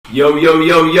Yo, yo,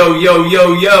 yo, yo, yo,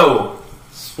 yo, yo!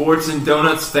 Sports and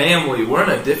Donuts family. We're in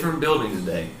a different building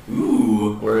today.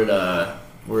 Ooh. We're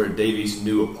at Davey's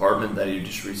new apartment that he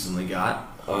just recently got.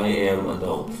 I am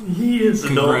adult. He is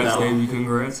adult Congrats, now. Davey.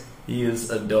 Congrats. He is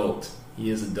adult.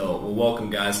 Well, welcome,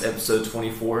 guys. Episode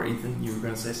 24. Ethan, you were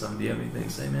going to say something. Do you have anything to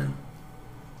say, man?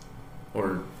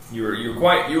 Or you were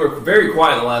very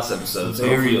quiet in the last episode, so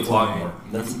hopefully you'll talk more.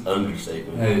 That's an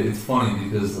understatement. Hey, it's funny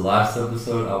because the last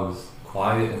episode I was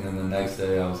quiet, and then the next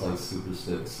day I was like super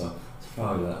sick. So it's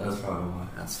probably that. That's probably why.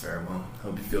 That's fair. Well,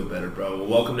 hope you feel better, bro. Well,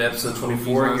 welcome to episode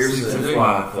 24. That's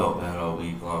why I felt bad all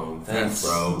week long. Thanks,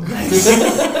 bro.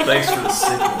 Thanks for the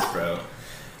sickness, bro.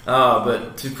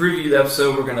 But to preview the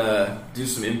episode, we're gonna do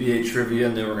some NBA trivia,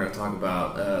 and then we're gonna talk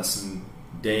about some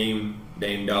Dame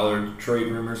Lillard trade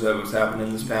rumors that was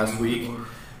happening this past week,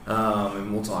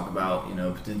 and we'll talk about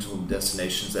potential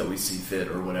destinations that we see fit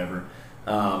or whatever.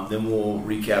 Then we'll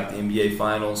recap the NBA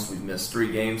Finals. We've missed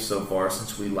 3 games so far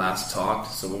since we last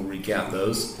talked, so we'll recap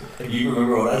those. You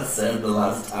remember what I said the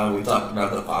last time we talked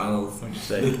about the finals? What'd you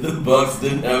say? The Bucks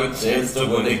didn't have a chance to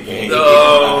win a game.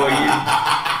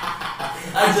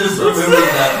 I just remembered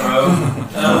that,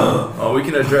 bro. Oh, we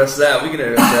can address that.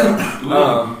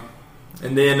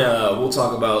 And then we'll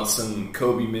talk about some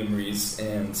Kobe memories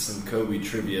and some Kobe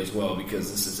trivia as well,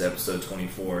 because this is episode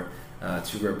 24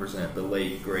 to represent the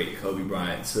late, great Kobe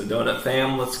Bryant. So, Donut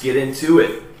fam, let's get into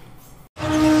it.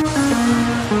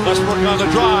 Westbrook on the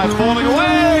drive, falling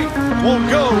away. Won't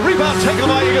go. Rebound taken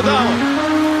by Iguodala.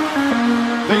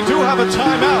 They do have a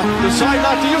timeout. Decide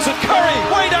not to use it. Curry,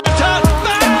 way downtown.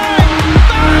 Bang!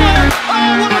 Bang!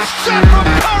 Oh, what a shot from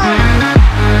Curry!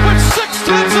 With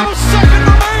 0.6 of a second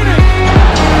remaining.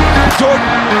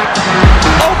 Jordan,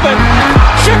 open.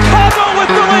 Chicago with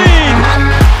the lead.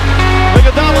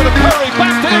 Iguodala to Curry,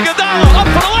 back to Iguodala, up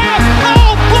for the layup.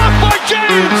 Oh, blocked by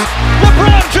James.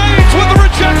 LeBron James with the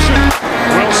rejection.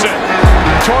 Wilson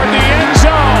toward the end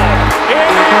zone. It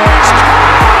is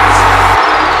caught.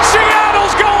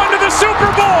 Seattle's going to the Super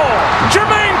Bowl.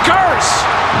 Jermaine Kearse.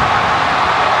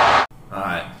 All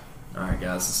right,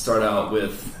 guys. Let's start out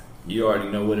with, you already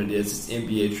know what it is. It's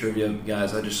NBA trivia,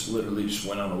 guys. I just literally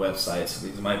went on a website, so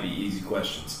these might be easy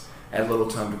questions. I had a little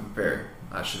time to prepare.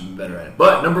 I should have been better at it.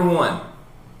 But number 1,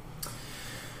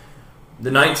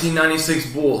 the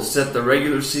 1996 Bulls set the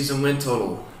regular season win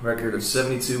total record of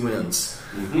 72 wins.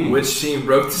 Mm-hmm. Which team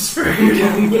broke this record?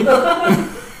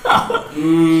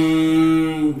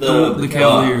 The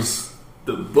Cavaliers.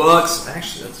 The Bucks.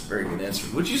 Actually, that's a very good answer.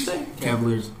 What'd you say?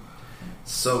 Cavaliers.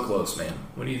 So close, man.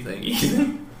 What do you think,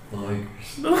 Ethan? The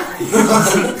Lakers.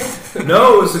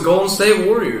 No, it was the Golden State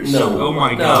Warriors. No. Oh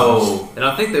my gosh. And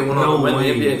I think they went on to win the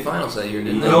NBA Finals that year,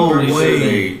 didn't they? No I'm pretty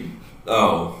way. sure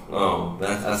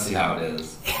I see how it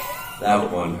is. That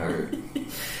one hurt.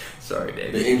 Sorry,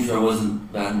 Dave. The intro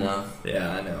wasn't bad enough.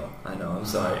 Yeah, I know. I'm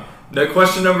sorry. Now,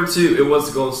 question number 2. It was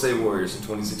the Golden State Warriors in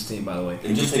 2016, by the way.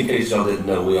 And just in case y'all didn't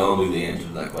know, we all knew the answer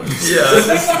to that question. Yeah,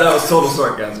 that was total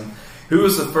sarcasm. Who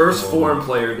was the first foreign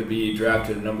player to be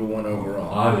drafted number 1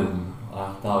 overall? I didn't.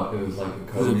 I thought it was like a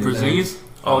Was Kobe it Porzingis?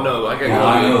 Oh no, I got. Yeah,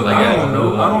 I know that. I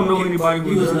don't know anybody He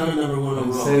who was not a number 1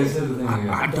 overall. Say the thing again.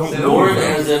 I don't Say know. the Foreign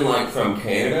thing. as in like from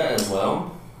Canada as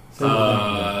well? Say the thing.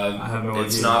 I have no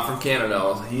It's idea. not from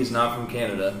Canada. He's not from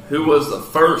Canada. Who was the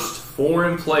first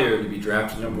foreign player to be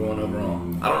drafted number 1 overall?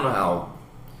 I don't know how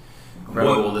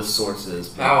credible this source is.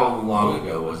 But How long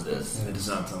ago was this? it does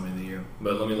not tell me the year.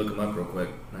 But let me look him up real quick.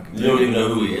 I can You tell don't even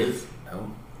know who he is?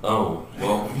 No. Oh,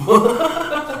 well.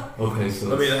 Okay,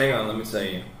 so Hang on. Let me tell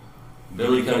you.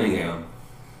 Billy Cunningham.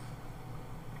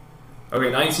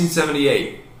 Okay,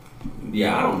 1978.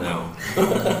 Yeah, I don't know.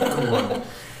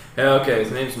 Okay,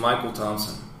 his name's Michael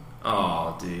Thompson.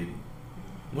 Oh, dude.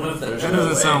 What if There's That no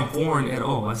doesn't way. sound foreign at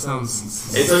all. That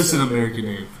sounds It's- such an American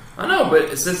name. I know, but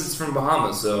it says it's from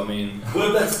Bahamas, so I mean,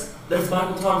 What if that's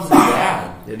Michael Thompson's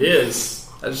dad? it is.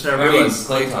 I just never I mean, realized.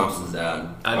 Clay Thompson's dad.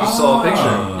 I just saw a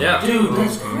picture. Yeah. Dude,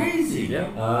 that's crazy. Yeah.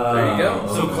 There you go.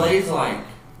 So Clay's like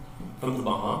from the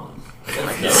Bahamas.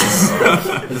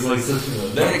 it's like such a.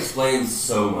 That explains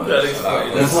so much. That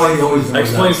explains- That's why he always That knows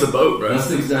explains that. the boat, bro. That's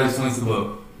the that explains the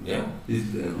boat. Yeah.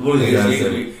 What did the guy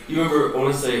say? You remember, I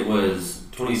want to say it was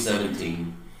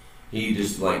 2017. He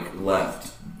just like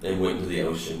left and went to the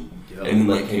ocean. Yep. And then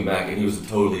like came back and he was a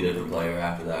totally different player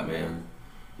after that, man.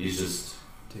 He's just,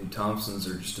 Dude, Thompsons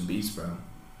are just a beast, bro.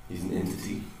 he's an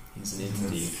entity. He's an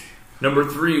entity. Number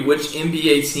 3, which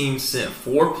NBA team sent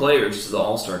 4 players to the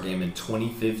All-Star game in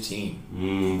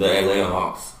 2015? The Atlanta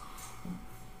Hawks.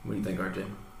 What do you think, RJ?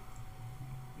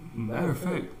 Matter of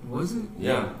fact, was it?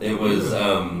 Yeah, it was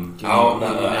Al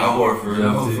Horford,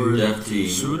 Horford, Jeff Teague.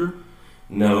 Shooter?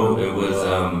 No, it was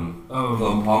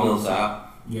Paul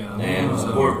Millsap Yeah. and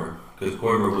Korver. Because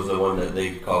Korver was the one that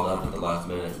they called up at the last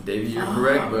minute. Davey, you're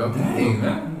correct, bro. Dang,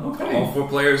 man. Okay. All 4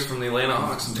 players from the Atlanta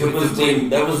Hawks in That was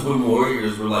 2015. when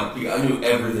Warriors were like, I knew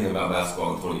everything about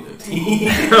basketball in 2015.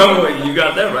 Oh, you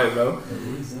got that right, bro.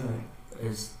 What is that?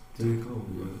 It's Pretty cool,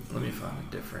 yeah. Let me find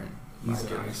a different. My he's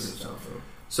goodness. a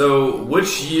So,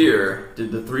 which year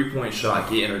did the 3-point shot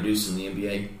get introduced in the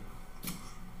NBA?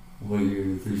 What year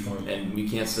did 3-point? And we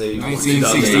can't say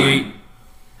 1968.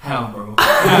 How, bro? Whoa.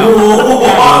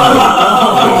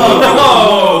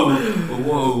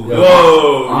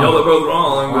 Whoa! Y'all are both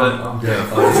wrong, but I'm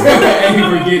deaf. And you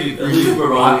forget it. They're super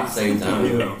wrong at the same time.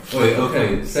 Yeah. Wait,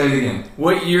 okay, say it again.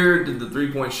 what year did the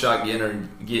 3-point shot get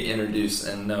introduced?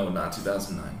 And no, not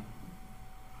 2009.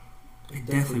 It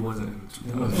definitely wasn't.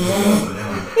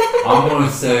 I'm going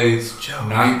to say Joke.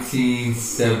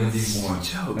 1971.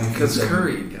 Joke. Because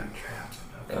Curry got drafted.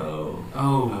 Okay.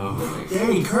 Oh.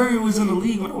 Dang, Curry was in the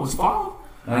league when I was 5?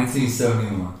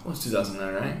 1971. Well, it's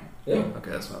 2009, right? Yeah.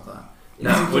 Okay, that's what I thought.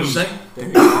 Now, what'd you say?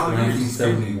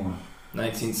 1971.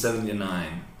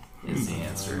 1979 is the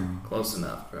answer. Close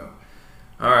enough, bro.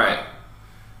 All right.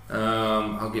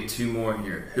 I'll get 2 more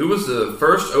here. Who was the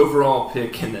first overall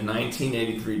pick in the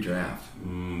 1983 draft?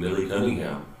 Billy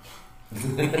Cunningham.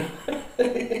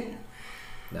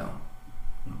 No.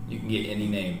 You can get any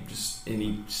name. Just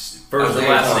any first and Isaiah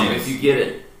last name. Thomas. If you get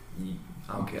it,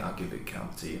 I'll give it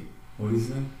count to you. What do you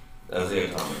say? Isaiah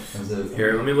Thomas.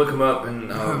 Here, let me look him up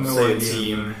and I have no say a idea.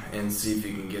 team and see if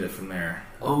you can get it from there.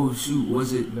 Oh, shoot.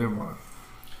 Was it? Never mind.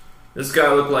 This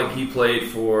guy looked like he played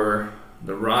for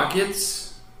the Rockets,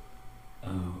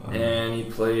 and he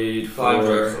played Clyde for...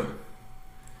 Drexler.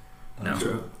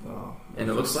 No. Oh. And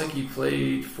it looks like he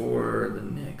played for the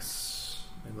Knicks.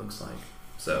 It looks like.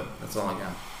 So, that's all I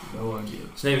got. No idea.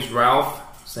 His name's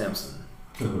Ralph Sampson.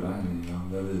 Dude, I didn't even know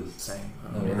who that is. Same.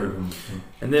 Never heard of him before.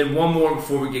 And then one more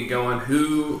before we get going.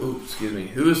 Who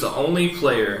is the only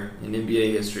player in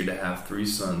NBA history to have 3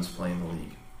 sons play in the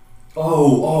league?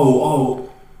 Oh.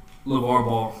 LeVar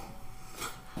Ball.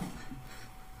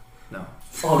 No.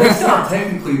 Oh, that's not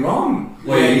technically wrong.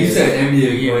 Wait, you said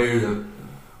NBA player.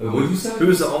 Wait, what did you say? Who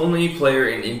is the only player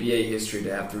in NBA history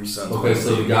to have 3 sons? Okay,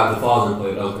 so the guy, the father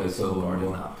played. Okay, so LeVar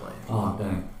did not play. Oh,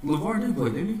 dang. LeVar did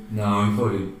play, didn't he? No, he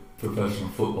played professional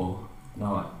football,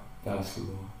 not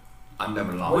basketball. I've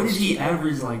never lost. What did he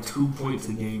average, like 2 points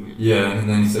a game in? Yeah, and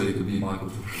then he said he could beat Michael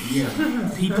Jordan. Yeah.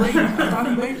 He played. I thought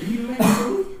he made it.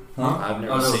 Huh? I've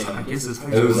never Oh, no, seen I him. guess it's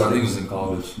high It was. school. I think it was in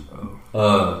college.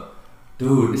 Oh.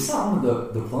 Dude, it's not one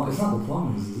of the It's not the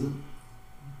Plumbers, is it?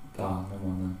 Ah, never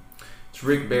mind then. It's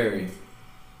Rick Barry.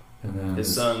 And then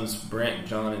His sons, Brent,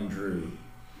 John, and Drew.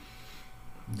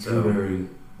 Drew Barry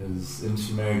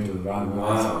is married to Rodman.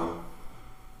 Wow.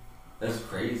 That's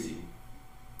crazy.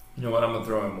 You know what? I'm going to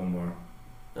throw in one more.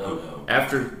 Oh, no.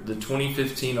 After the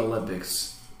 2015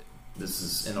 Olympics, this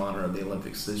is in honor of the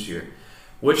Olympics this year,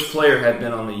 which player had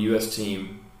been on the U.S.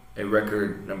 team a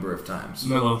record number of times?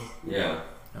 Melo. Yeah.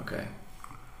 Okay.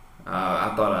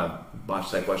 I thought I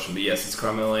botched that question, but yes, it's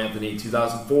Carmelo Anthony,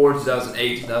 2004,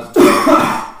 2008,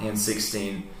 2012, and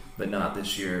 16, but not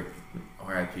this year.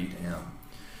 R.I.P. to him.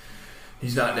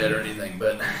 He's not dead or anything,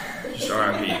 but just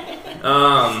R.I.P.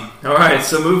 All right,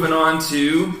 so moving on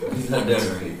to... He's not dead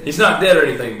or anything. He's not dead or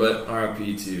anything, but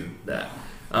R.I.P. to that,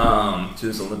 to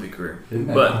his Olympic career. Isn't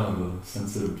that But kind of a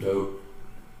sensitive joke,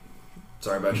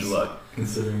 sorry about your luck.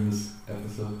 considering this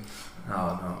episode?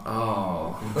 Oh no!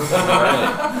 Oh,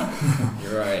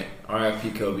 you're right.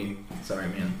 R.I.P. Kobe. Sorry,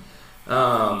 man.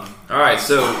 All right,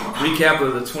 so recap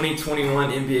of the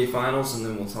 2021 NBA Finals, and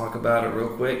then we'll talk about it real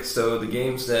quick. So the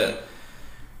game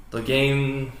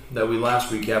that we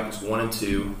last recapped was 1 and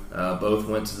 2. Both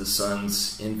went to the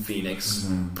Suns in Phoenix,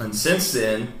 and since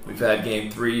then we've had game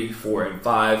 3, 4, and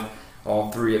 5.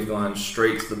 All 3 have gone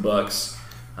straight to the Bucks.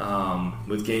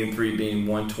 With game 3 being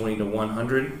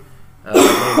 120-100. Game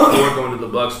 4 going to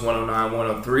the Bucks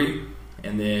 109-103,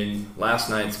 and then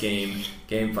last night's game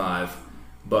 5,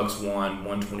 Bucks won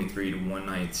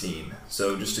 123-119.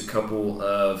 So just a couple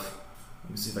of, let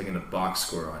me see if I can get a box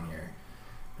score on here.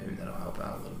 Maybe that'll help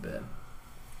out a little bit.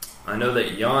 I know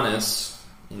that Giannis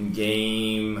in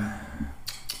game,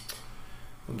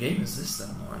 what game is this that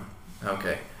I'm on?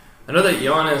 Okay, I know that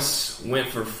Giannis went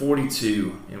for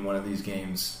 42 in one of these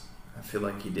games. I feel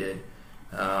like he did.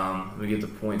 Let me get the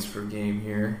points per game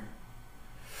here.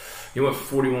 He went for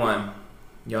 41.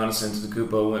 Giannis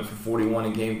Antetokounmpo went for 41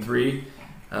 in Game 3.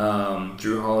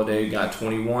 Drew Holiday got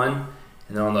 21.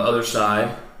 And then on the other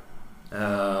side,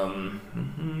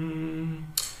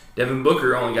 Devin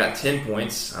Booker only got 10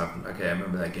 points. Okay, I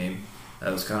remember that game.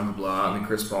 That was kind of a blowout. And then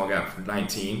Chris Paul got for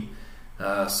 19.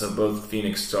 So both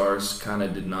Phoenix Stars kind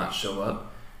of did not show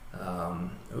up.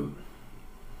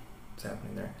 What's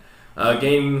happening there?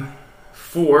 Game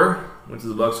 4 went to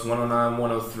the Bucks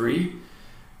 109-103.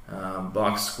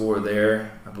 Box score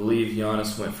there. I believe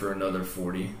Giannis went for another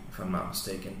 40, if I'm not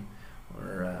mistaken,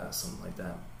 or something like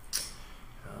that.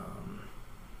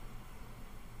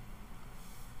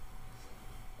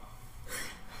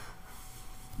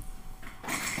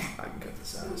 I can cut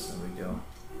this out. So we go.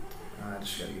 I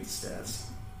just gotta get the stats.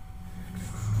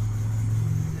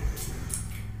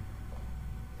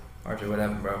 RJ, what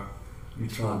happened, bro? You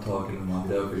trying talking to my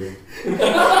dub here.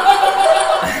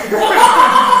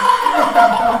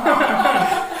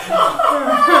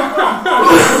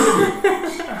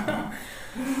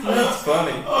 That's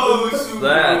funny. Oh,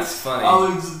 That's funny.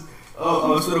 I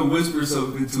was going to whisper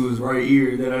something into his right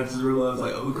ear, then I just realized,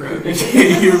 like, oh crap, he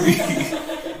can't hear me.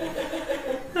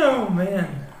 Oh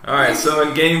man! All right, so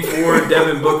in Game 4,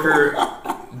 Devin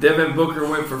Booker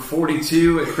went for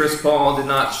 42, and Chris Paul did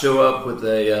not show up with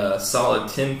a solid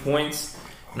 10 points.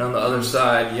 And on the other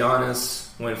side,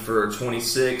 Giannis went for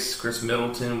 26. Chris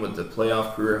Middleton with the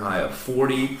playoff career high of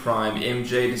 40. Prime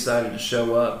MJ decided to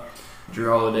show up. Drew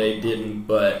Holiday didn't,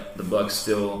 but the Bucks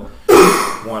still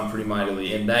won pretty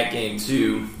mightily. In that game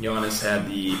too, Giannis had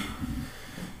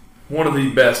one of the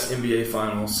best NBA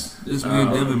Finals. This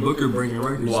man Devin Booker breaking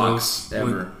records. Blocks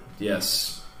ever.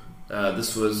 Yes.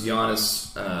 This was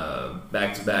Giannis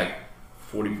back-to-back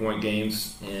 40-point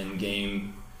games in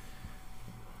Game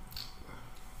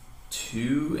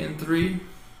 2 and 3.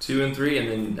 2 and 3,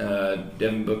 and then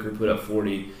Devin Booker put up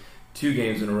 40 2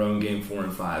 games in a row in Game 4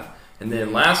 and 5. And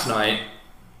then last night,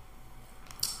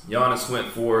 Giannis went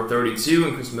for 32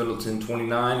 and Chris Middleton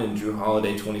 29 and Drew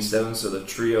Holiday 27, so the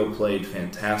trio played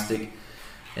fantastic.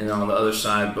 And on the other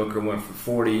side, Booker went for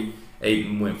 40,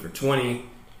 Ayton went for 20,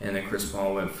 and then Chris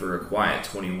Paul went for a quiet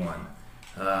 21.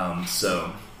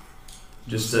 So,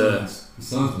 just the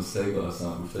Suns' mistake last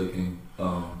night was taking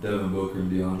Devin Booker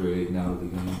and DeAndre Ayton out of the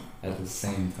game at the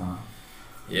same time.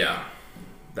 Yeah,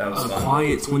 that was fun.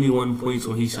 Quiet 21 points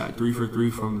when he shot 3 for 3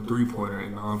 from the three-pointer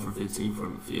and 9 for 15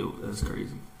 from the field. That's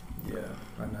crazy. Yeah,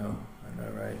 I know,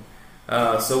 right?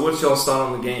 So what's y'all's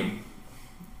thought on the game,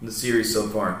 the series so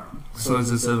far?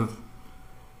 Suns at 7.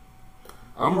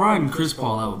 I'm riding Chris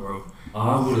Paul out, bro.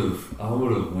 I would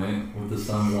have went with the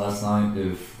Suns last night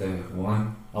if they had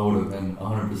won. I would have been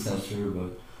 100% sure,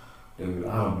 but dude,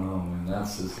 I don't know, man.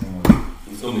 That's just kind of.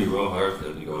 It's gonna be real hard for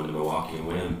them to go into Milwaukee and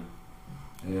win.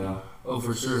 Yeah. Oh,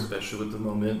 for sure. Especially with the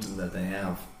momentum that they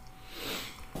have.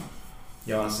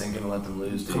 Giannis ain't gonna let them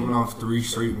lose, dude. Coming off 3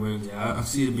 straight wins, yeah, I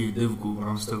see it being difficult, but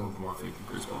I'm still gonna put my faith in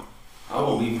Chris Paul. I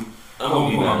won't be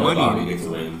mad if Bobby gets to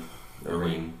win a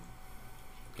ring.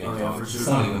 Oh yeah, for It's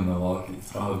sure. not even Milwaukee.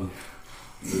 It's Bobby.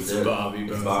 It's Bobby,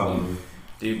 bro. It's Bobby.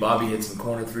 Dude, Bobby hit some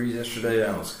corner threes yesterday.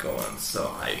 I was going so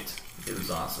hyped. It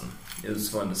was awesome. It was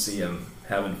fun to see him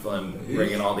having fun,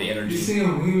 bringing all the energy. You see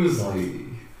him? He was like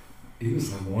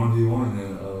 1v1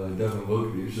 and Devin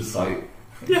Booker. He was just like,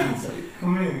 yeah, he's like,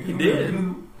 come in. He did.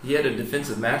 He had a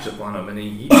defensive matchup on him, and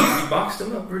he boxed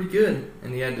him up pretty good,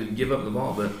 and he had to give up the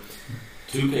ball. But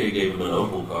 2K gave him an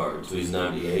Opal card, so he's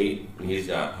 98, and he's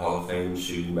got Hall of Fame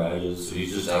shooting badges, so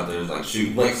he's just out there like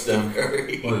shooting like Steph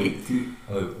Curry.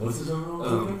 What's his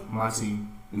overall? My team.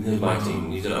 My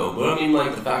team, he's an Opal. But I mean,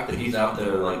 like the fact that he's out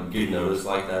there like getting noticed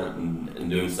like that and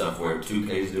doing stuff where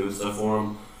 2K's doing stuff for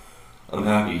him, I'm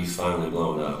happy he's finally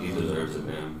blown up. He deserves it,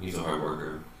 man. He's a hard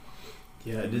worker.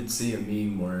 yeah, I did see a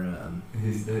meme where Did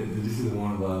you see the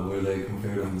one about where they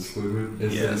compared him to Squidward?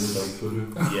 Yes. Like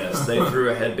Squidward? yes, they threw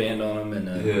a headband on him and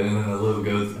and then a little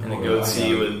goatee. and a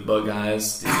goatee with bug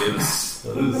eyes. Dude, it was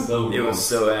It was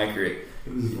so accurate.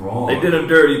 It was wrong. They did him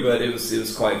dirty, but it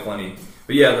was quite funny.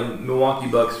 But yeah, the Milwaukee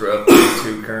Bucks are up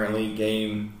 2 currently.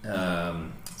 Game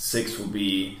 6 will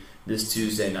be this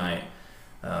Tuesday night.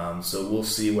 So we'll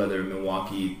see whether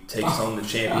Milwaukee takes home the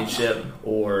championship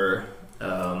or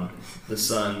the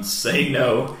Suns say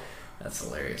no. That's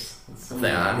hilarious.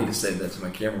 I need to save that to my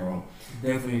camera roll.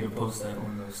 Definitely need to post that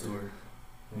on the story.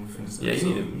 When we finish the Yeah,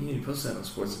 episode. you need to post that on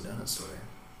Sports and Donuts story.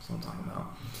 That's what I'm talking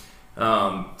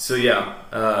about. So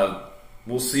yeah,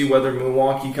 we'll see whether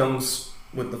Milwaukee comes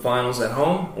with the finals at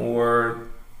home or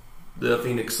the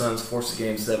Phoenix Suns force a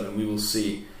Game 7. We will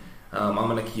see. I'm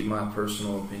going to keep my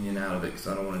personal opinion out of it because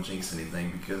I don't want to jinx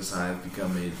anything because I've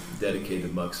become a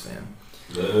dedicated Bucks fan.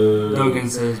 Duncan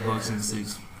says Bucks in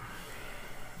 6.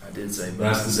 I did say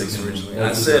Bucks in 6 originally. I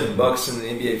That's said Bucks in the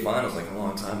NBA Finals like a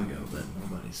long time ago, but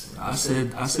nobody said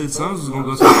it. I said Suns was gonna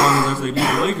go to the finals after they beat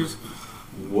the Lakers.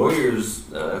 Warriors,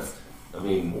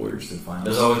 Warriors in finals.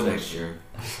 there's always next year.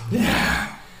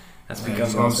 Yeah. That's That's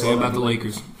become what I'm saying about the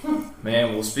Lakers.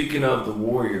 Man, well, speaking of the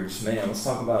Warriors, man, let's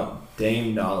talk about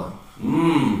Dame Dollar.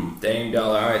 Dame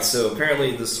Dollar. All right, so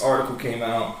apparently this article came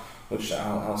out, which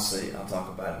I'll talk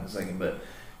about it in a second, but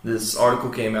this article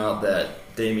came out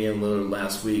that Damian Lillard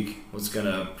last week was going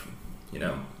to,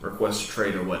 request a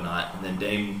trade or whatnot, and then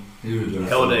Dame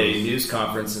held a news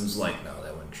conference and was like, no,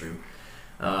 that wasn't true.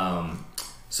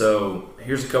 So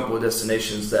here's a couple of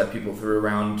destinations that people threw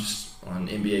around just on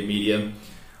NBA media.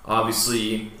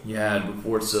 Obviously, you had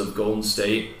reports of Golden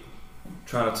State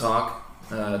trying to talk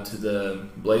to the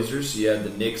Blazers. You had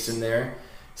the Knicks in there.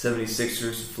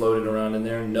 76ers floated around in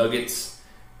there. Nuggets,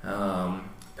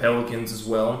 Pelicans as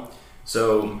well.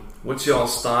 So what's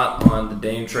y'all's thought on the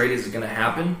Dame trade? Is it going to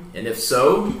happen? And if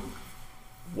so,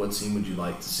 what team would you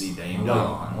like to see Dame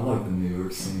on? I like the New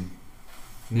York team.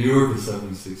 New York is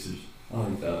 76ers. I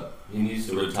like that. He needs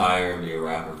to retire and be a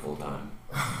rapper full time.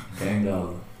 Dame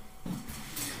Dollar.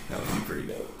 That would be pretty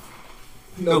dope.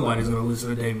 Nobody's going to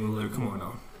listen to Dame Lillard. Come on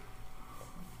now.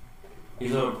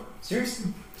 He's a...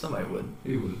 Seriously? Somebody would.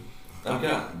 He would. I've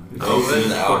got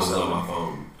his albums on my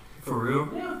phone. For real?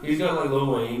 Yeah. He's got like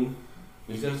Lil Wayne.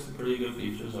 He's got some pretty good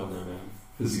features on there, man.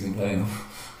 Because he can pay them.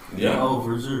 Yeah. Oh,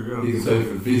 for sure. He can pay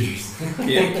for the features.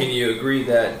 Can you agree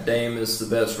that Dame is the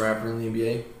best rapper in the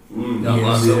NBA? Not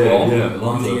Lonzo Lonzo. Ball. Yeah,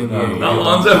 Lonzo. No. Not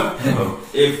Lonzo. No.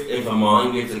 If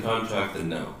Amon gets a contract, then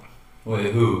no.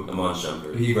 Wait, who? Amon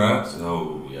Shumpert. He raps?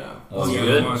 Oh, yeah. Oh, he yeah,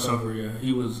 good? Amon Shumpert, yeah.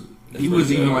 He was That's even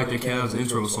pretty like the Cavs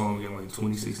intro song in like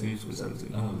 2016,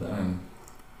 2017. Oh, dang.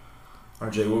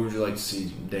 RJ, what would you like to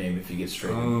see Dame if he gets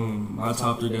traded? My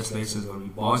top 3 destinations are going to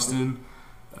be Boston,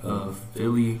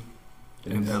 Philly,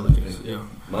 and Pelicans. Yeah.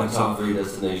 My top 3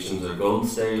 destinations are Golden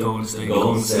State, Golden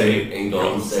State, and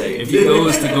Golden State. If he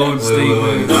goes to Golden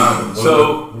State,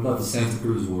 So- what about the Santa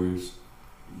Cruz Warriors?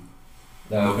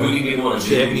 Who can get on a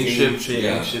Championship.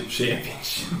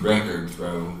 records,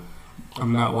 bro?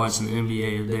 I'm not watching the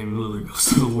NBA if Dame Lillard goes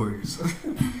to the Warriors.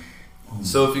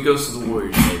 So if he goes to the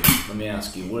Warriors, like, let me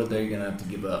ask you, what are they going to have to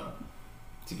give up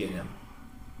to get him?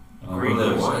 What do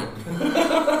they want?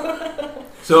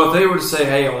 So if they were to say,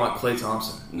 hey, I want Klay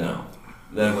Thompson. No,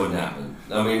 that wouldn't happen.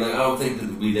 I mean, like, I don't think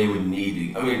that they would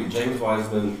need to. I mean, James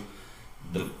Wiseman,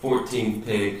 the 14th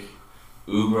pick,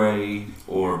 Oubre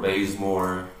or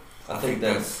Bazemore, I think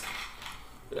that's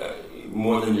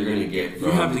more than you're going to get from...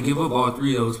 You have to give up all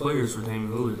 3 of those players for Dame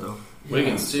Lillard, though.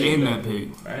 Wiggins, too. And that pick.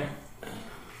 Right?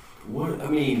 What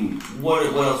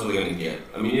else are they going to get?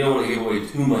 I mean, you don't want to give away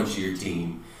too much of your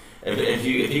team. If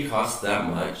he costs that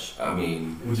much, I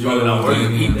mean... Would you rather not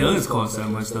win? He does cost that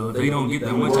much, though. They don't get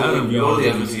that much out of you. All the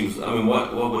other teams... I mean,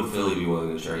 what would Philly be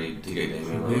willing to trade to get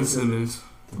Damian Lillard? Ben Simmons.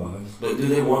 Tobias. But do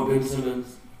they want Ben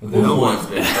Simmons? No. Who wants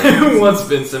Ben Simmons? Who wants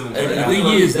Ben Simmons? The thing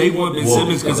is, they want Ben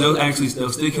Simmons because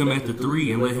they'll stick him at the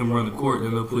 3 and let him run the court.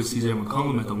 Then they'll put CJ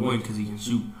McCollum at the 1 because he can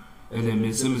shoot. And then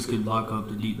Ben Simmons could lock up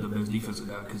the best defensive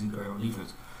guy because he's great on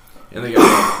defense. And they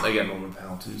got Norman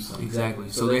Powell, too. So. Exactly.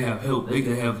 So they have help. They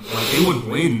could have... Like, they wouldn't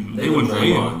win. They wouldn't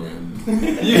Draymond, win.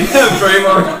 then. You have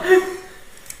Draymond.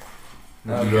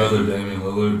 Would you rather Damian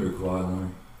Lillard or Kawhi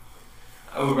Leonard?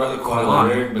 I would rather Kawhi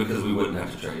Leonard because we wouldn't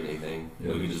have to trade anything.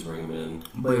 Yeah. We could just bring him in.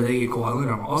 But if they get Kawhi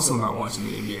Leonard, I'm also not watching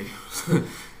the NBA.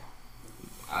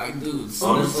 I do.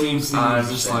 Honestly, seems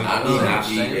just like... I'd be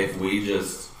happy understand.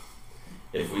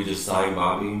 if we just sign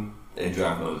Bobby and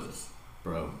draft Moses.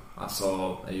 Bro, I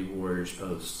saw a Warriors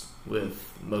post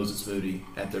with Moses Moody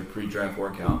at their pre-draft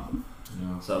workout.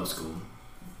 Yeah. So that was cool.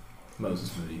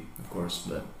 Moses Moody, of course,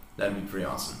 but that'd be pretty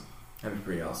awesome.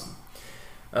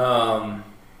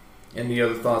 Any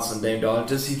other thoughts on Dame Dollar?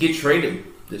 Does he get traded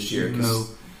this year?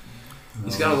 'Cause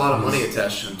he's got a lot of money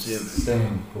attached to him, too. Staying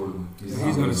in Portland. He's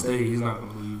going to stay. He's not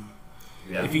going to leave.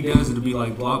 Yeah. If he does, it'll be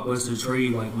like blockbuster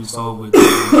trade like we saw with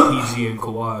PG and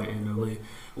Kawhi in LA.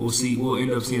 We'll see. We'll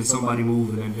end up seeing somebody move,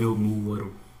 and then he'll move with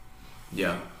him.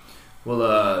 Yeah.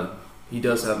 Well, he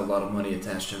does have a lot of money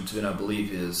attached to him, too, and I believe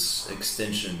his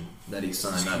extension that he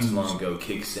signed not too long ago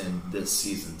kicks in this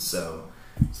season. So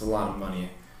it's a lot of money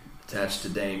attached to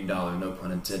Dame Dollar, no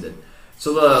pun intended.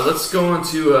 So let's go on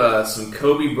to some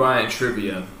Kobe Bryant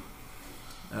trivia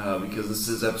because this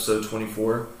is episode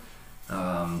 24.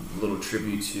 A little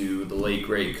tribute to the late,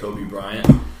 great Kobe Bryant.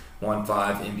 Won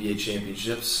 5 NBA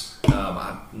championships.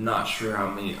 I'm not sure how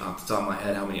many, off the top of my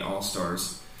head, how many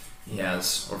All-Stars he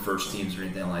has, or first teams or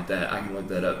anything like that. I can look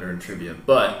that up during trivia.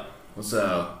 But let's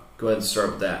go ahead and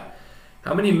start with that.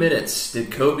 How many minutes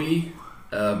did Kobe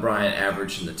Bryant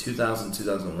average in the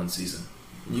 2000-2001 season?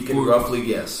 You can roughly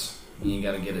guess. You ain't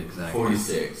got to get it exactly.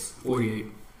 46. 48.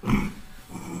 What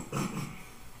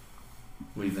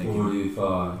do you think?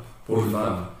 45.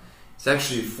 45. It's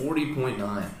actually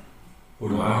 40.9.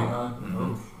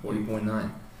 49?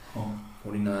 40.9. Oh.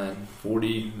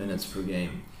 40 minutes per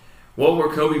game. What were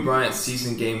Kobe Bryant's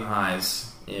season game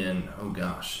highs in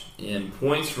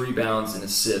points, rebounds, and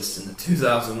assists in the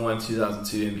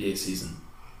 2001-2002 NBA season?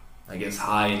 I guess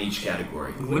high in each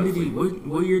category. When did he?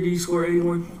 What year did he score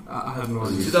 81? I have no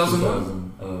idea.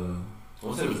 2001? I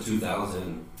want to say it was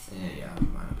 2000. Yeah, it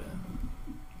might have been.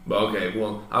 But okay,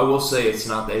 well, I will say it's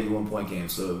not the 81-point game,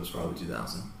 so it was probably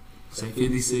 2000. Say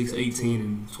 56, 18,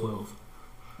 and 12.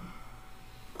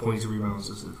 Points, rebounds,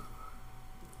 assists.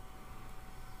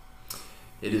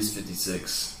 It is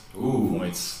 56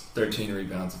 points, 13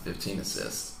 rebounds, and 15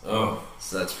 assists. Oh.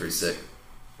 So that's pretty sick.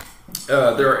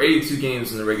 There are 82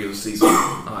 games in the regular season.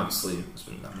 Obviously,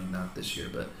 not this year,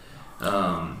 but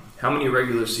how many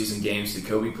regular season games did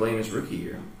Kobe play in his rookie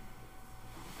year?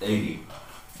 80.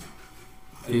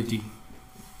 50.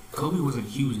 Kobe wasn't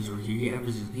huge his rookie year.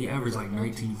 He averaged like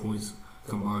 19 points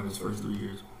combined his first 3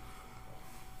 years.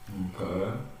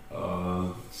 Okay.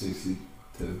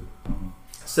 62.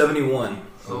 71.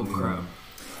 Oh, crap.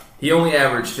 He only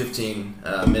averaged 15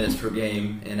 minutes per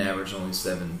game and averaged only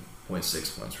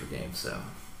 7.6 points per game. So,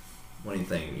 what do you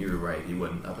think? You were right. He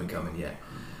wasn't up and coming yet.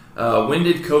 When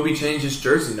did Kobe change his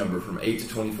jersey number from 8 to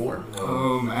 24?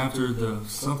 After the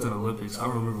something Olympics. I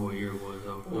don't remember what year it was,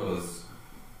 though. It was,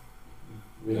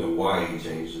 why he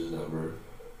changed his number.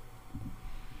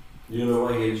 You know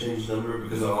why he had to change his number?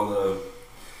 Because of all the,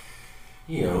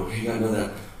 he got into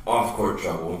that off-court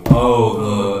trouble.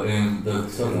 And the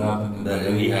stuff that happened.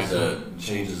 And he had to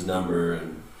change his number,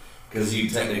 and because he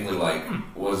technically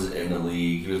was in the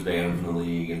league, he was banned from the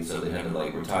league, and so they had to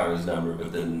retire his number.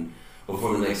 But then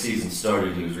before the next season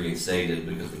started, he was reinstated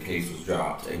because the case was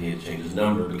dropped, and he had to change his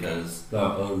number because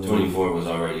 24 was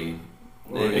already.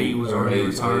 He was already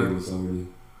retired. It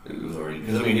was already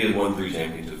because he had won 3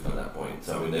 championships by that point,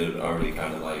 so they had already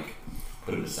kind of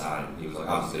put it aside. He was like,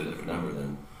 "I'll just get a different number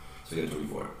then." So he got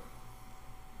 24.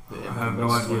 I have no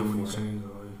idea when he changed.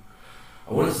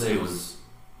 I want to say it was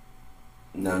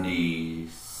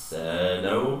 97.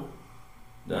 No,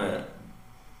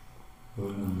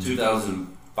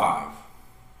 2005.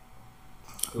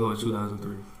 Oh,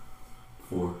 2003.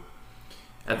 4.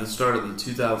 At the start of the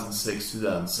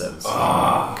 2006-2007 season,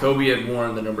 Kobe had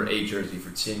worn the number 8 jersey for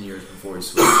 10 years before he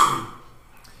switched.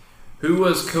 Who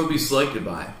was Kobe selected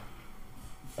by?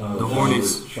 The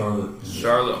Hornets.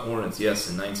 Charlotte Hornets, yes,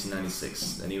 in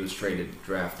 1996. And he was traded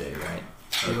draft day, right?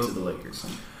 To the Lakers.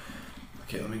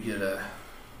 Okay, let me get a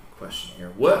question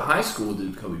here. What high school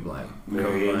did Kobe Bryant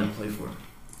play for?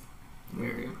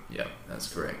 Marion. Yep, that's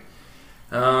correct.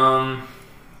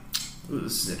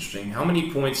 This is interesting. How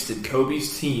many points did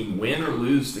Kobe's team win or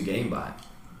lose the game by?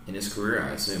 In his career, I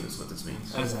assume is what this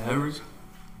means. As an average?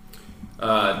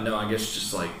 No, I guess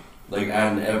just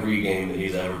adding every game that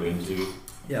he's ever been to.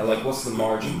 Yeah, what's the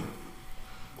margin?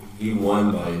 He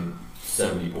won by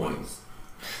 70 points.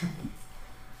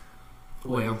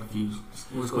 Wait, I'm confused.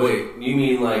 Wait, you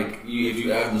mean if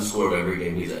you add the score of every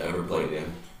game he's ever played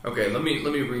in? Okay, let me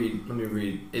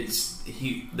read.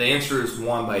 The answer is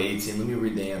won by 18. Let me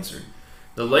read the answer.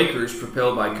 The Lakers,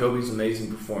 propelled by Kobe's amazing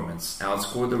performance,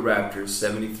 outscored the Raptors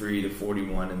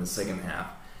 73-41 in the second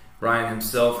half. Bryant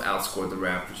himself outscored the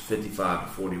Raptors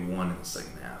 55-41 in the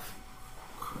second half.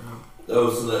 Oh,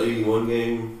 so the 81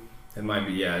 game? It might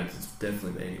be, yeah, it's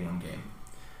definitely the 81 game.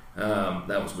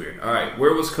 That was weird. All right,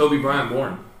 where was Kobe Bryant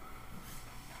born?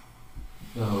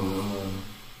 Wasn't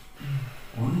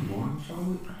he born in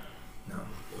Charlotte?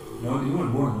 No, he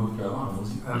wasn't born in North Carolina, was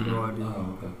he? I have no idea.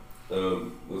 Oh, okay.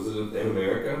 Was it in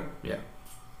America? Yeah.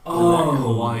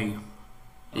 Hawaii.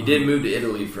 He did move to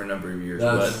Italy for a number of years,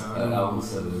 but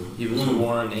he was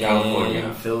born in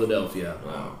California. Philadelphia.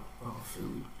 Wow. Oh,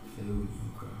 Philly.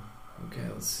 Okay,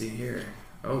 let's see here.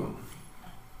 Oh,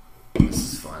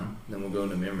 this is fun. Then we'll go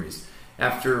into memories.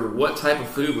 After what type of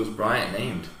food was Bryant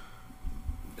named?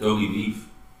 Kobe beef.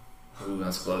 Ooh,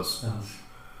 that's close.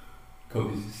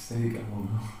 Kobe's steak, I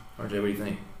don't know. RJ, what do you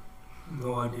think?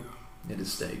 No idea. It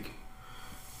is steak.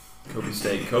 Kobe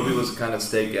steak. Kobe was the kind of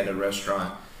steak at a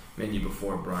restaurant menu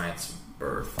before Bryant's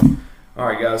birth. All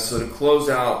right, guys, so to close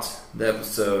out the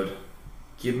episode,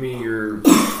 give me your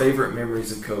favorite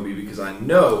memories of Kobe, because I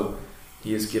know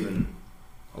he has given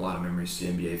a lot of memories to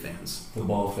NBA fans. The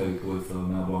ball fake with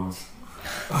Matt Barnes.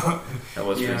 That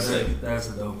was pretty sick. That's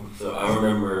a dope one. So I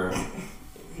remember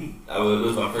it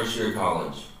was my first year of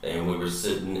college, and we were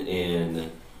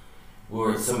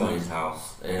at somebody's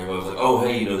house, and everybody was like, "Oh,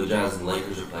 hey, the Jazz and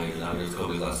Lakers are playing tonight. It's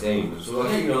Kobe's last game." So we're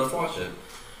like, "Hey, let's watch it."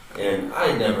 And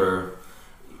I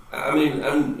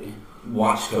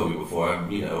watched Kobe before. I'd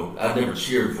never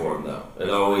cheered for him though. It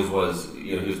always was,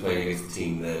 he was playing against a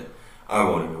team that I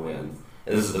want him to win.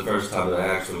 And this is the first time that I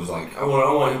actually was like, I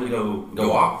want him to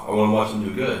go off. I want to watch him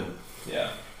do good.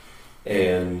 Yeah.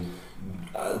 And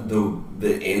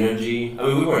the energy. I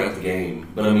mean, we weren't at the game,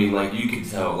 but I mean, like you could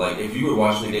tell. Like if you were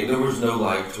watching the game, there was no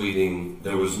live tweeting.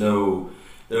 There was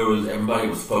everybody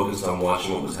was focused on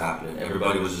watching what was happening.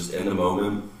 Everybody was just in the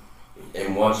moment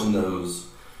and watching those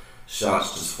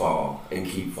shots just fall and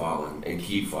keep falling and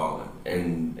keep falling.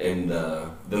 And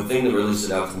the thing that really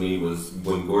stood out to me was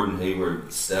when Gordon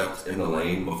Hayward stepped in the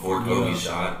lane before Kobe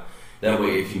shot. That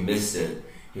way, if he missed it,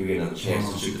 he would get another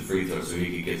chance to shoot the free throw so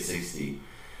he could get 60.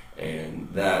 And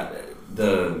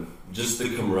just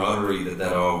the camaraderie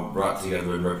that all brought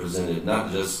together and represented,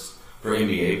 not just for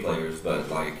NBA players, but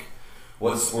like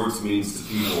what sports means to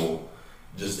people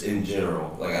just in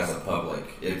general, like as a public.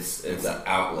 It's an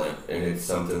outlet, and it's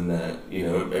something that,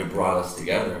 it brought us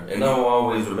together. And I'll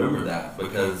always remember that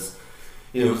because,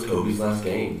 it was Kobe's last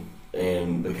game.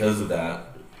 And because of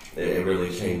that, it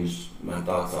really changed my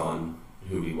thoughts on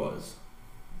who he was.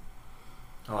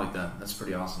 I like that. That's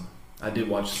pretty awesome. I did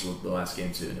watch the last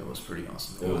game too, and it was pretty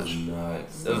awesome. It was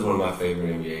nuts. That was one of my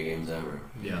favorite NBA games ever.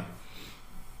 Yeah.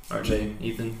 RJ,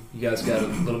 Ethan, you guys got a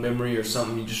little memory or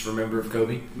something you just remember of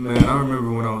Kobe? Man, I remember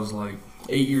when I was like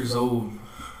 8 years old.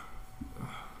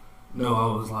 No, I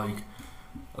was like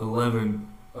 11.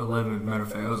 Matter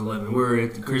of fact, I was 11. We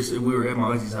were at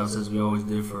my auntie's house as we always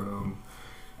did for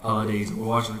holidays. And we're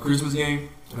watching the Christmas game,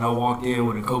 and I walked in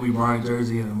with a Kobe Bryant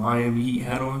jersey and a Miami Heat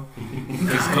hat on.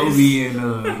 Because Kobe and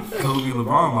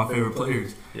LeBron, my favorite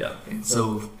players. Yeah. And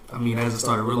so, I mean, as I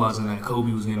started realizing that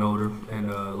Kobe was getting older and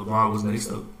LeBron was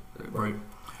next up, right?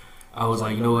 I was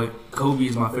like, you know what? Kobe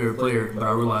is my favorite player, but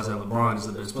I realized that LeBron is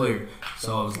the best player.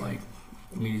 So I was like,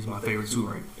 he's my favorite too,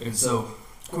 right? And so,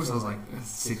 of course, I was like,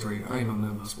 that's 6th grade. I ain't know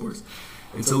nothing about sports.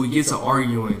 And so we get to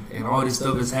arguing, and all this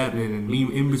stuff is happening, and me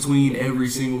in between every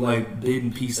single bit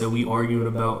and piece that we arguing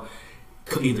about,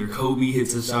 either Kobe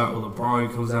hits a shot, or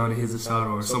LeBron comes down and hits a shot,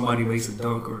 or somebody makes a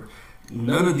dunk, or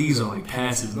none of these are like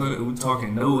passes. We're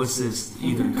talking no assists.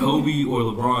 Either Kobe or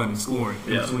LeBron is scoring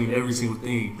in between every single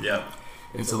thing. Yeah.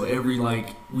 And so we'd be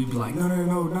like,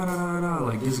 no,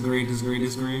 like disagreeing.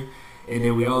 And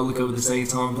then we all look up at the same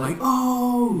time and be like,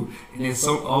 oh! And then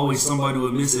always somebody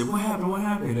would miss it. What happened?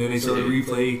 And then they show the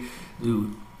replay.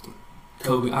 Dude,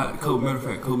 matter of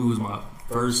fact, Kobe was my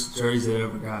first jersey I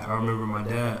ever got. I remember my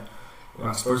dad, when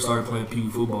I first started playing Pee Wee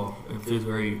football in 5th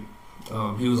grade,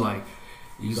 he was like,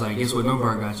 guess what number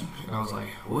I got you? And I was like,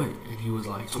 what? And he was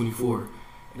like, 24.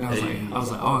 And I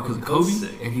was like, oh, because of Kobe?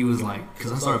 And he was like,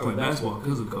 because I started playing basketball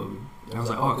because of Kobe. And I was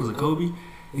like, oh, because of Kobe? And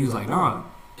he was like, nah,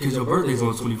 because your birthday's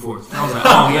on the 24th. And I was like,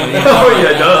 oh, yeah. Oh,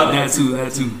 yeah, duh. That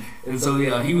too. And so,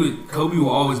 yeah, Kobe will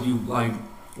always be, like,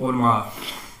 one of my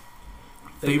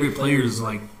favorite players,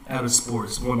 like, out of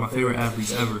sports. One of my favorite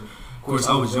athletes ever. Of course,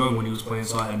 I was young when he was playing,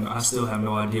 so I still have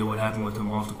no idea what happened with him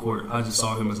off the court. I just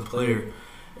saw him as a player.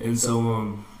 And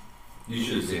so, you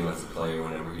should have seen him as a player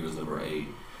whenever he was number 8.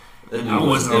 I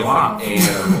wasn't alive.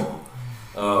 Animal.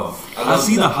 Oh, I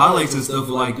see the highlights and stuff,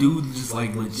 like, dude just,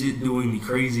 like, legit doing the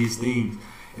craziest things.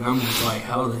 And I'm just like,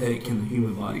 how the heck can the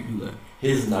human body do that?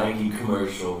 His Nike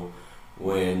commercial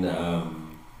when, I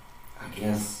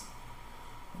guess,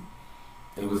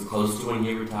 it was close to when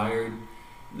he retired,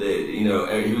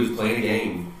 that, he was playing a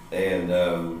game, and,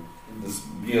 there's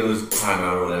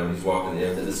timeout or whatever, and he's walking in,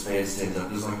 and this fan stands up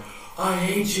and is like, I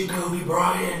hate you, Kobe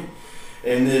Bryant.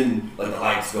 And then, like, the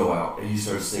lights go out, and he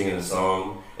starts singing a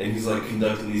song, and he's, like,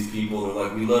 conducting these people, and,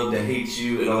 like, we love to hate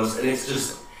you, and all this, and it's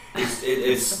just,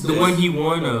 it's the one he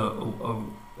won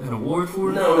an award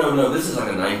for? No, this is like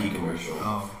a Nike commercial.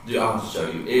 Oh. Dude, I'll just show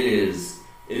you. It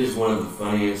is one of the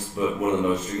funniest, but one of the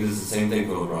most, because it's the same thing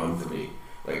for LeBron for me.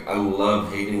 Like, I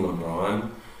love hating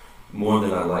LeBron more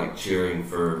than I like cheering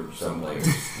for some players.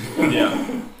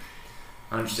 Yeah.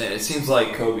 I understand. It seems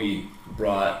like Kobe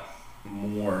brought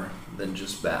more than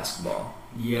just basketball.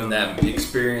 Yeah. And that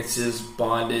experiences,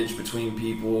 bondage between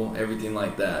people, everything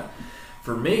like that.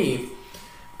 For me,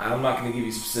 I'm not going to give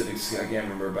you specifics, I can't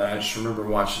remember, but I just remember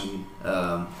watching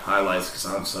highlights because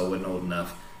obviously I wasn't old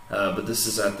enough. But this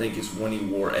is, I think, is when he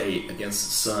wore 8 against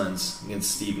the Suns,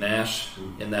 against Steve Nash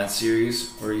in that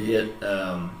series, where he hit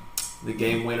the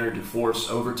game winner to force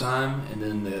overtime, and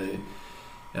then the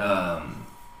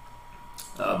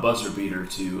buzzer beater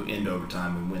to end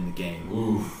overtime and win the game.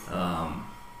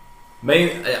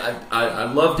 I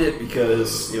loved it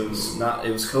because it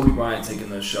was Kobe Bryant taking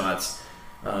those shots,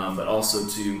 but also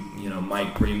to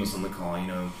Mike Breen was on the call,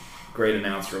 great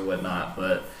announcer or whatnot,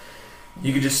 but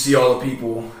you could just see all the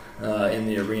people in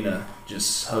the arena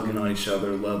just hugging on each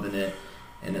other, loving it,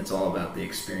 and it's all about the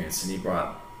experience. And he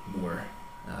brought more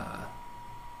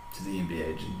to the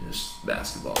NBA than just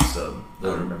basketball. So I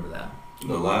remember that.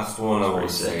 The last one I want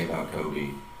to say about Kobe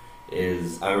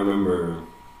is I remember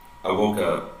I woke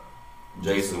up,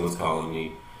 Jason was calling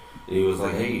me, and he was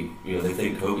like, hey, they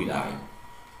think Kobe died.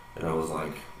 And I was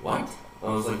like, what? I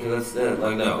was like, that's it.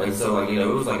 Like, no. And so, it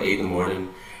was like 8 in the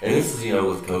morning. And this is,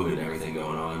 with COVID and everything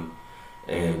going on.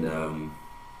 And I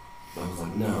was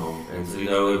like, no. And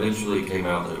so, eventually it came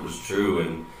out that it was true.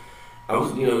 And I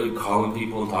was, calling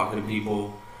people and talking to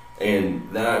people. And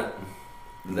that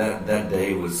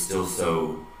day was still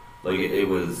so,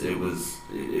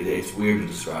 it's weird to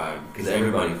describe. Because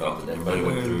everybody felt it. Everybody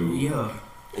went through. Yeah.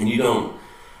 And he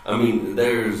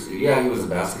was a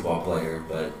basketball player,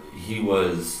 but he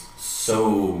was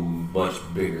so much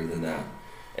bigger than that.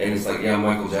 And it's like,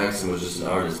 Michael Jackson was just an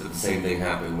artist, but the same thing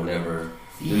happened whenever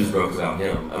news broke about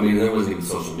him. There wasn't even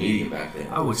social media back then.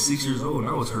 I was 6 years old and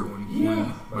I was hurt when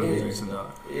Michael Jackson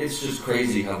died. It's just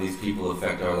crazy how these people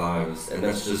affect our lives, and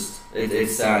that's just,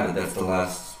 it's sad that that's the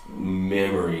last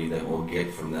memory that we'll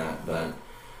get from that, but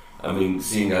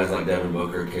seeing guys like Devin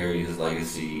Booker carry his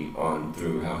legacy on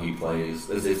through how he plays,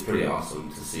 it's pretty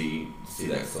awesome to see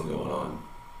that still going on.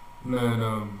 Man,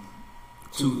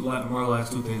 my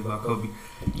last two things about Kobe.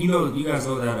 You guys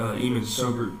know that Eamon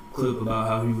Shumpert clip about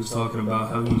how he was talking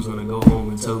about how he was going to go home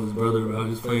and tell his brother about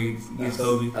his playing against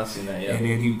Kobe. I've seen that, yeah. And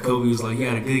then Kobe was like, he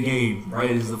had a good game,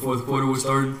 right as the fourth quarter was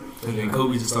starting. And then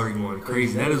Kobe just started going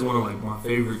crazy. That is one of my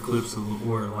favorite clips of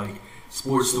where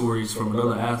sports stories from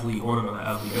another athlete on another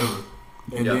athlete ever.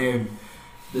 And then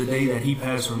the day that he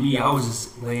passed for me, I was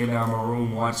just laying down in my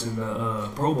room watching the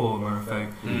Pro Bowl, matter of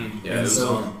fact.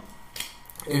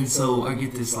 And so I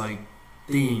get this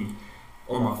thing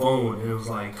on my phone, and it was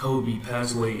like Kobe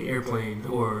passed away, airplane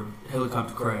or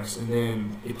helicopter crash, and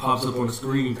then it pops up on the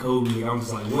screen, Kobe, and I'm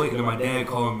just like, what? And then my dad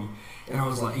called me. And I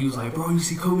was like, he was like, bro, you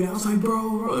see Kobe? I was like,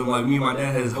 bro. And me and my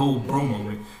dad had this whole bro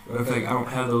moment. Matter of fact, I don't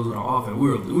have those on often.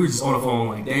 We were just on the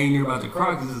phone dang, you're about to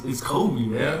cry because it's Kobe,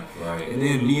 man. Yeah, right. And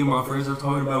then me and my friends are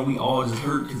talking about it, we all just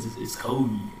hurt because it's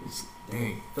Kobe.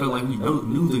 Felt like we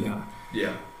knew the guy.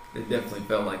 Yeah, it definitely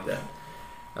felt like that.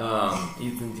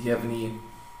 Ethan, do you have any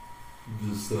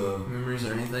memories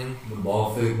or anything? The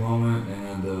ball fake moment,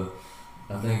 and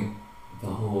I think the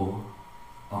whole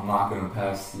I'm not going to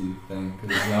pass to you thing.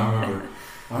 Because I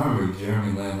remember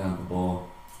Jeremy Lin had the ball,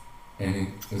 and he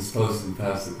was supposed to be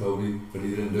passed to Kobe, but he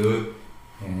didn't do it,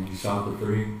 and he shot the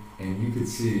three, and you could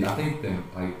see, I think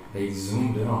they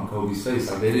zoomed in on Kobe's face.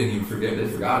 They didn't even forget, they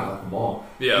forgot about the ball.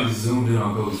 Yeah. He zoomed in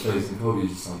on Kobe's face, and Kobe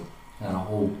just had a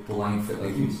whole blank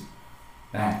face, he was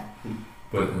mad.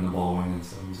 But then the ball went in,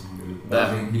 so it was good. But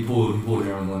I think he pulled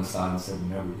Jeremy Lin aside and said,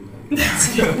 never do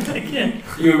that again.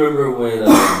 You remember when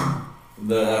I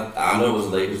know it was a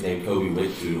Lakers game Kobe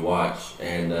went to watch,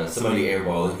 and somebody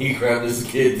airballed, and he grabbed his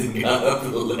kids and got up to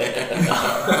the left.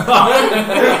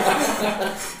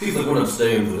 He's like, we're not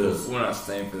staying for this. We're not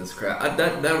staying for this crap.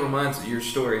 That reminds me of your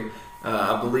story.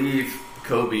 I believe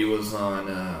Kobe was on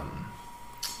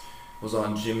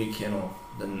Jimmy Kimmel,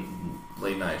 the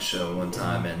late night show one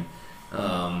time, and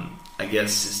I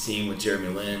guess his team with Jeremy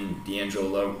Lin,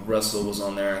 D'Angelo Russell was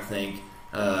on there, I think.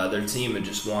 Their team had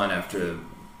just won after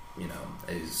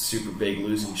a super big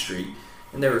losing streak,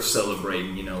 and they were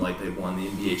celebrating, like they won the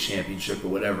NBA championship or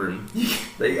whatever, and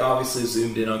they obviously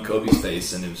zoomed in on Kobe's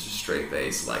face, and it was just straight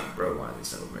face, bro, why are they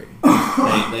celebrating?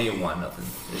 they ain't won nothing.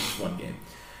 It's just one game.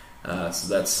 So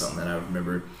that's something that I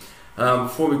remember.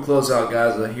 Before we close out,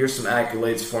 guys, here's some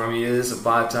accolades for me. He is a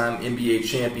 5-time NBA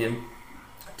champion,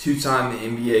 2-time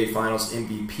NBA Finals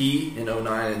MVP in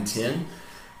 09 and 10.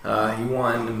 He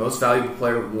won the Most Valuable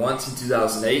Player once in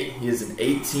 2008. He is an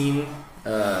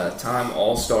 18-time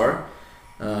All-Star.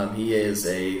 He is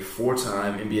a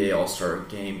 4-time NBA All-Star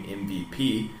Game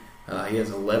MVP. He has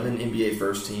 11 NBA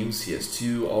first teams. He has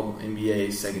 2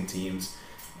 All-NBA second teams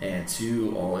and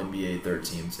 2 All-NBA third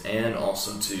teams. And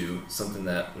also, something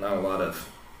that not a lot of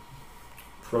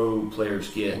pro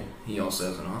players get, he also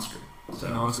has an Oscar. So,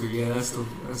 an Oscar, yeah, that's the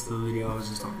video I was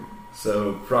just talking about.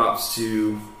 So props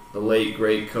to the late,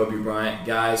 great Kobe Bryant.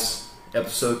 Guys,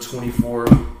 episode 24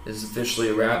 is officially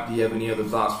a wrap. Do you have any other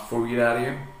thoughts before we get out of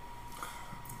here?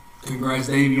 Congrats,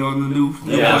 Davey, on the new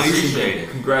place. I appreciate it.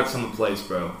 Congrats on the place,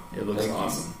 bro. It looks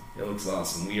awesome. It looks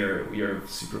awesome. We are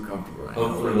super comfortable right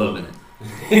now. We're loving it.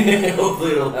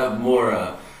 Hopefully it'll have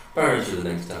more furniture the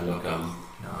next time they'll come.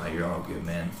 No, you're all good,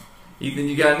 man. Ethan,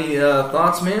 you got any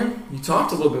thoughts, man? You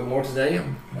talked a little bit more today.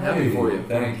 I'm happy for you.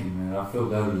 Thank you, man. I feel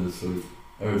better this week.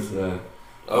 Or today.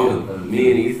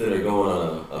 Me and Ethan are going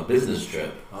on a business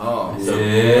trip. Oh, so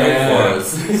for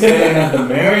us. Staying at the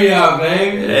Marriott,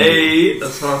 baby. Hey,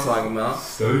 that's what I'm talking about.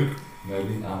 Steak.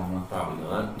 Maybe, I don't know. Probably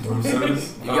not. Room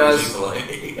service? You guys, Chick-fil-A.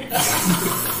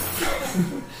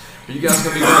 are you guys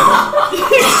gonna be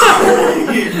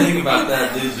going? You didn't think about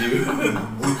that, did you?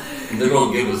 They're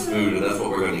gonna give us food, and that's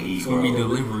what we're gonna eat. It's gonna be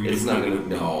delivery. It's not gonna.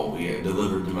 No, yeah,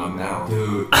 delivered to my mouth.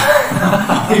 Dude.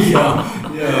 Yo.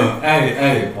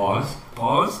 Hey, pause.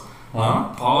 Pause? Huh?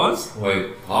 Pause?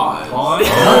 Wait. Pause. Pause?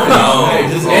 Oh, no.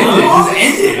 Hey, just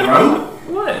end it, bro.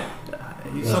 What?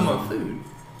 You talking about food?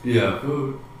 Yeah,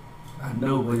 food. I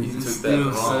know, but You it's took that still the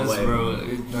wrong sus, way. bro.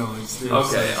 It's still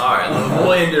Okay, sus. all right.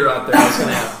 We'll end it right there. I was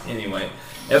gonna have, anyway.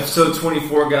 Episode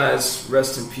 24, guys.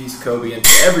 Rest in peace, Kobe, and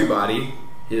to everybody.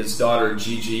 His daughter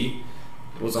Gigi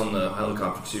was on the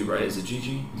helicopter too, right? Is it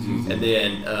Gigi? Mhm. And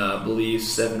then I believe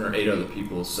 7 or 8 other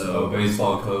people. So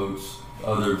Baseball coach,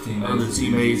 other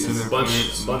teammates. and a their bunch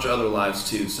parents. of other lives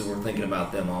too. So we're thinking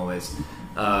about them always.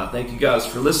 Thank you guys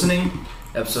for listening.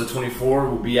 Episode 24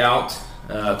 will be out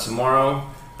tomorrow.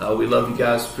 We love you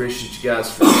guys. Appreciate you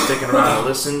guys for sticking around and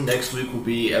listen. Next week will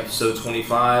be episode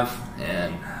 25.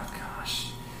 And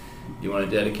you want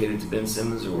to dedicate it to Ben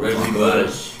Simmons or Reggie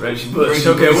Bush? Reggie Bush. Reggie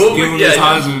Okay, Bush, we'll give him his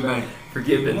yeah, Heisman back.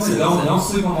 forget Ben Simmons. Don't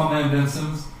sleep on my man Ben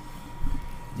Simmons.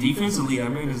 Defensively, I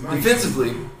mean, it's nice.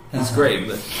 Defensively, he's great,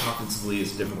 but offensively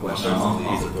is a different question.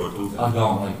 He's a tortuga. I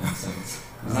don't like Ben Simmons.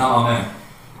 He's not my man.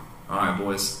 All right,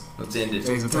 boys, let's end it.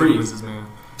 Jason 3, Tatum is his man.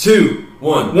 2,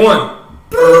 1. 1.